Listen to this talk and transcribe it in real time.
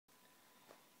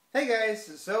Hey guys,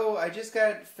 so I just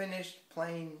got finished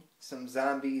playing some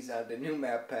zombies on the new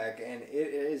map pack, and it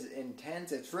is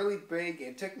intense. It's really big.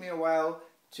 It took me a while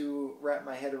to wrap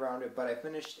my head around it, but I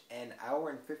finished an hour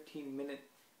and 15-minute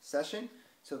session,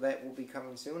 so that will be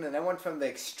coming soon. And I went from the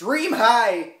extreme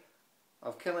high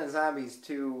of killing zombies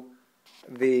to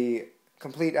the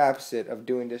complete opposite of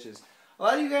doing dishes. A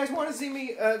lot of you guys want to see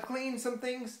me clean some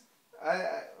things.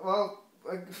 I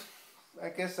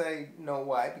guess I know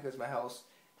why, because my house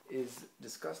is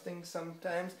disgusting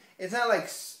sometimes. It's not like,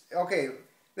 okay,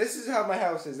 this is how my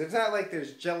house is. It's not like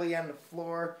there's jelly on the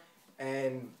floor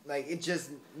and like it's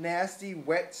just nasty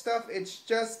wet stuff. It's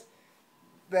just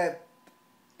that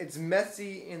it's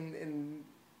messy in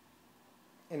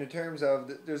the terms of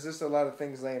there's just a lot of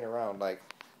things laying around, like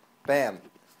bam.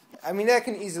 I mean, that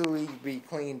can easily be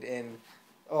cleaned in.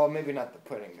 Oh, maybe not the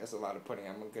pudding. There's a lot of pudding.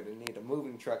 I'm going to need a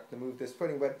moving truck to move this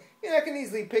pudding. But, I can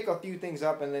easily pick a few things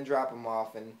up and then drop them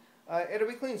off. And it'll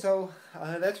be clean. So,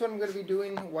 that's what I'm going to be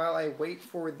doing while I wait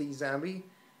for the zombie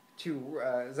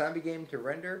game to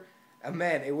render.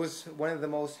 Man, it was one of the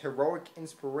most heroic,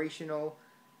 inspirational,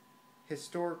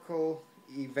 historical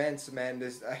events, man.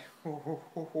 It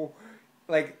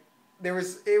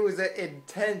was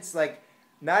intense,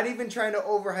 not even trying to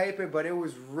overhype it, but it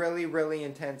was really, really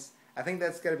intense. I think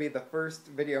that's going to be the first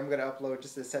video I'm going to upload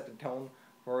just to set the tone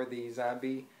for the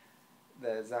zombie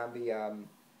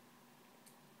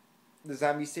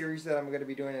series that I'm going to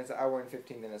be doing. It's an hour and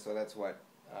 15 minutes, so that's what,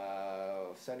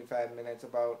 75 minutes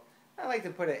about. I like to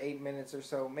put it 8 minutes or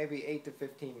so, maybe 8 to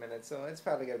 15 minutes, so it's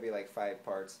probably going to be like 5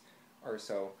 parts or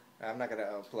so. I'm not going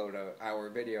to upload an hour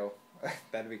video.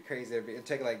 That'd be crazy. It'd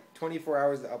take like 24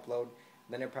 hours to upload,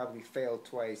 then it'd probably fail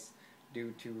twice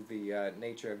due to the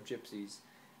nature of gypsies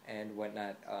and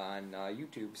whatnot on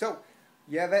YouTube. So,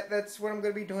 yeah, that's what I'm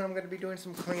going to be doing. I'm going to be doing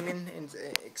some cleaning and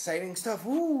exciting stuff.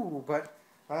 Ooh, but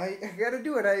I got to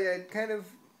do it. I kind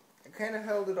of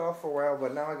held it off for a while,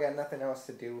 but now I got nothing else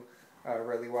to do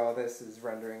really while this is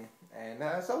rendering. And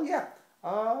so, yeah,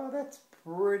 that's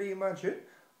pretty much it.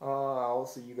 I'll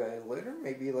see you guys later,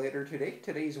 maybe later today.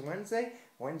 Today's Wednesday.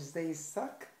 Wednesdays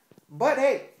suck. But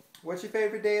hey, what's your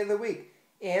favorite day of the week?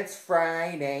 It's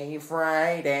Friday.